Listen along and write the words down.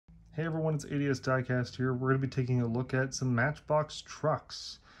Hey everyone, it's Diecast here. We're going to be taking a look at some Matchbox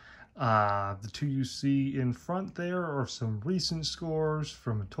trucks. The two you see in front there are some recent scores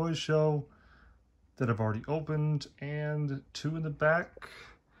from a toy show that I've already opened, and two in the back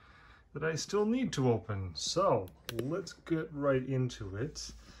that I still need to open. So let's get right into it.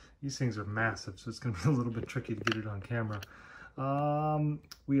 These things are massive, so it's going to be a little bit tricky to get it on camera.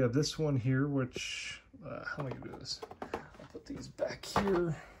 We have this one here, which, how am I going to do this? I'll put these back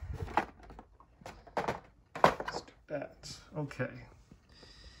here. Let's do that. Okay.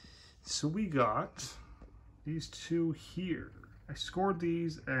 So we got these two here. I scored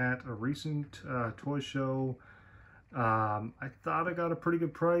these at a recent toy show. I thought I got a pretty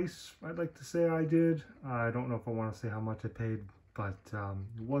good price. I'd like to say I did. I don't know if I want to say how much I paid, but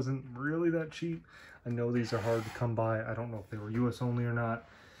it wasn't really that cheap. I know these are hard to come by. I don't know if they were US only or not.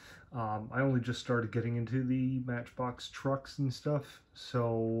 I only just started getting into the Matchbox trucks and stuff,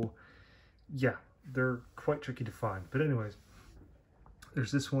 so yeah, they're quite tricky to find. But anyways,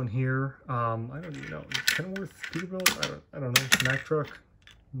 there's this one here. I don't even know. Kenworth, Peterbilt? I don't know. Mack truck.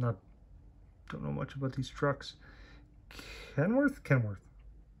 Don't know much about these trucks. Kenworth?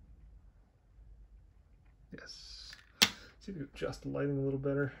 Yes. See if we adjust the lighting a little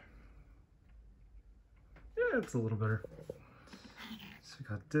better. Yeah, it's a little better. So we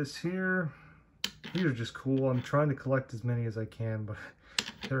got this here. These are just cool. I'm trying to collect as many as I can, but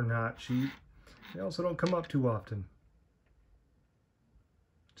they're not cheap. They also don't come up too often.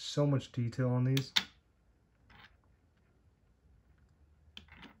 So much detail on these.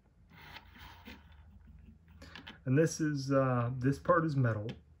 And this is this part is metal.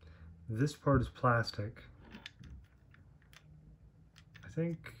 This part is plastic. I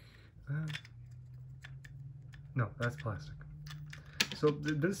think no, that's plastic. So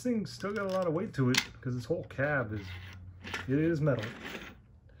this thing still got a lot of weight to it because this whole cab is metal.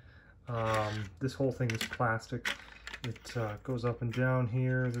 This whole thing is plastic. It goes up and down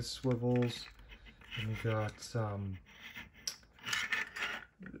here. This swivels, and we got this part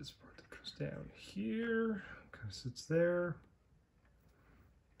that goes down here. Kind of sits there.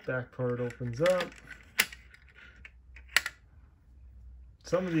 Back part opens up.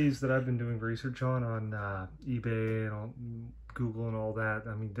 Some of these that I've been doing research on eBay and on Google and all that,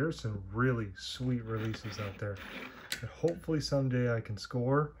 I mean, there's some really sweet releases out there that hopefully someday I can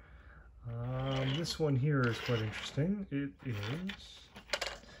score. This one here is quite interesting. It is,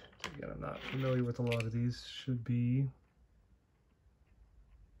 again, I'm not familiar with a lot of these. Should be,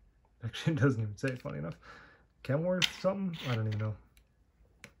 actually it doesn't even say, funny enough. Kenworth something? I don't even know.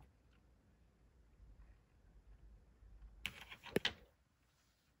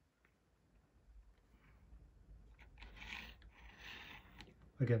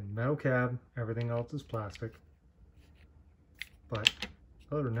 Again, metal cab, everything else is plastic. But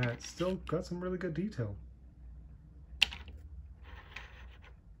other than that, it's still got some really good detail.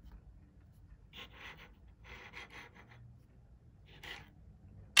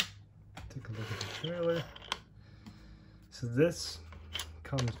 Take a look at the trailer. So this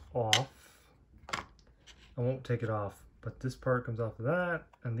comes off. I won't take it off, but this part comes off of that,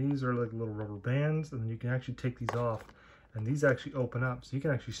 and these are like little rubber bands, and then you can actually take these off, and these actually open up, so you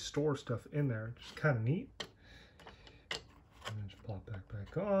can actually store stuff in there, which is kind of neat. And then just plop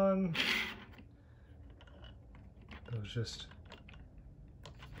back on. Those just, I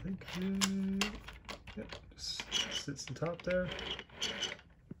think, yep, just sits on top there.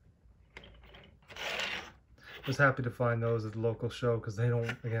 I was happy to find those at the local show because they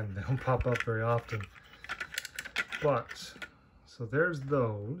don't pop up very often. But, so there's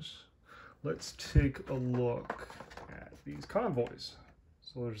those. Let's take a look at these Convoys.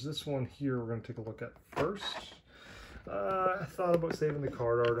 So there's this one here we're going to take a look at first. I thought about saving the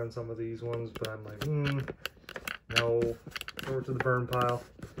card art on some of these ones, but I'm like, no, throw it to the burn pile.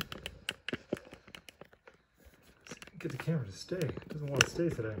 Let's see if I can get the camera to stay. It doesn't want to stay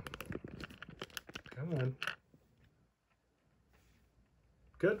today. Come on.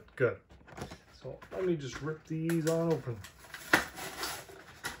 Good. So let me just rip these on open.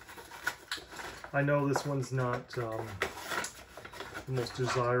 I know this one's not the most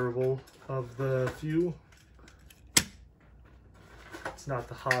desirable of the few. It's not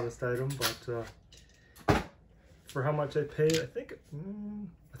the hottest item, but for how much I paid, I think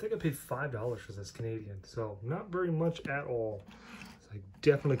I paid $5 for this Canadian, so not very much at all. So I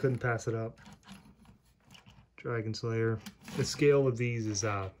definitely couldn't pass it up. Dragon Slayer. The scale of these is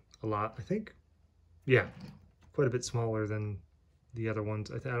a lot, I think. Yeah, quite a bit smaller than the other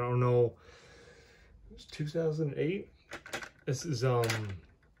ones. I don't know. It was 2008. This is I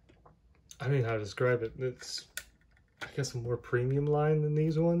don't know how to describe it. It's I guess, a more premium line than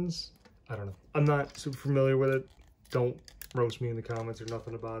these ones. I don't know. I'm not super familiar with it. Don't roast me in the comments or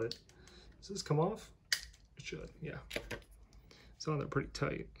nothing about it. Does this come off? It should, yeah. It's on there pretty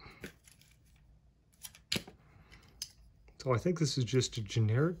tight. So I think this is just a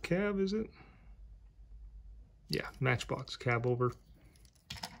generic cab, is it? Yeah, Matchbox cab over.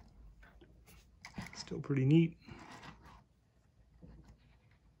 Still pretty neat.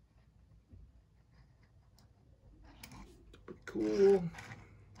 Pretty cool.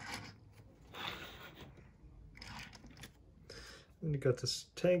 Then you got this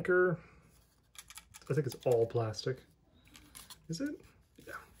tanker. I think it's all plastic. Is it?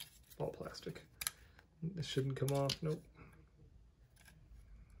 Yeah, all plastic. This shouldn't come off, nope.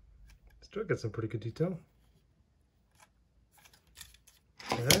 Still got some pretty good detail.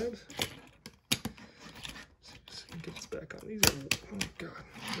 And get this back on. These are, oh god,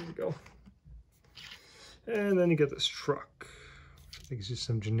 there we go. And then you get this truck. I think it's just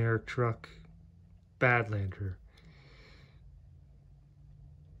some generic truck. Badlander.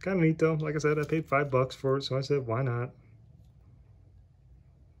 Kind of neat though. Like I said, I paid $5 for it, so I said, why not?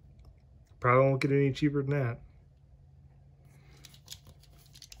 Probably won't get any cheaper than that.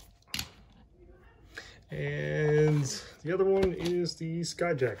 And the other one is the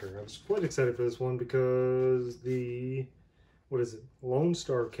Skyjacker. I was quite excited for this one because the, what is it, Lone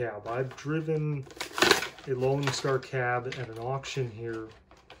Star cab. I've driven a Lone Star cab at an auction here,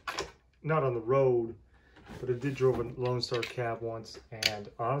 not on the road, but I did drive a Lone Star cab once, and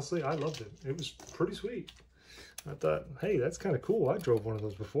honestly, I loved it. It was pretty sweet. I thought, hey, that's kind of cool. I drove one of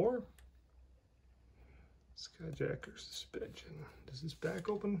those before. Skyjacker suspension. Does this back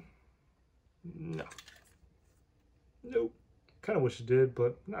open? No. Nope. Kind of wish it did,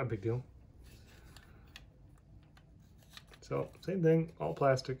 but not a big deal. So, same thing, all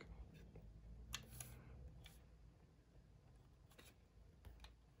plastic.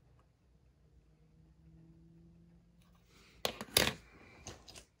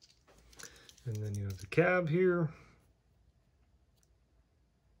 And then you have the cab here.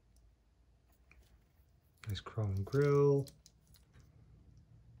 Nice chrome grille.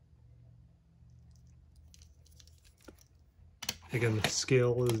 Again, the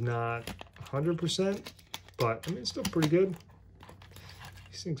scale is not 100%, but I mean, it's still pretty good.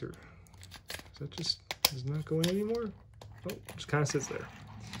 These things are, is that just, is not going anymore? Oh, just kind of sits there.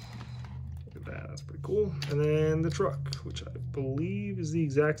 Look at that, that's pretty cool. And then the truck, which I believe is the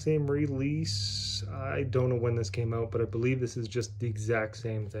exact same release. I don't know when this came out, but I believe this is just the exact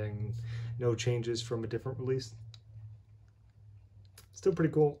same thing. No changes from a different release. Still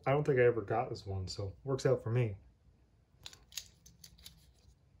pretty cool. I don't think I ever got this one, so works out for me.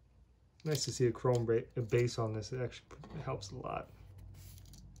 Nice to see a chrome base on this. It actually helps a lot.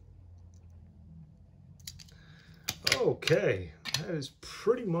 Okay, that is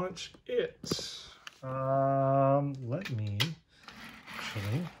pretty much it. Let me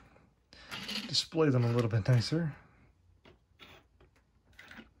actually display them a little bit nicer.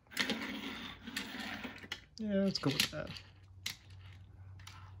 Yeah, let's go with that.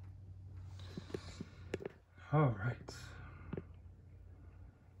 All right.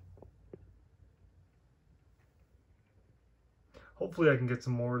 Hopefully I can get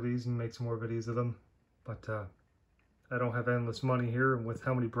some more of these and make some more videos of them, but I don't have endless money here, and with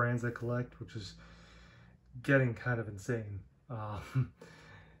how many brands I collect, which is getting kind of insane.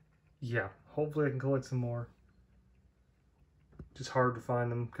 Yeah, hopefully I can collect some more. Just hard to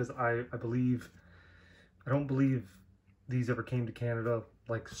find them because I don't believe these ever came to Canada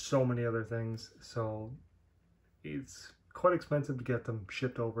like so many other things, so it's quite expensive to get them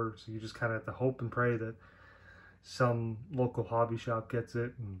shipped over, so you just kind of have to hope and pray that some local hobby shop gets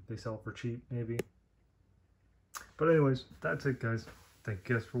it and they sell it for cheap, maybe. But anyways, that's it, guys. Thank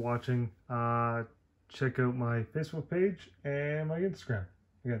you guys for watching. Check out my Facebook page and my Instagram.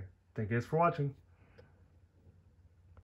 Again, thank you guys for watching.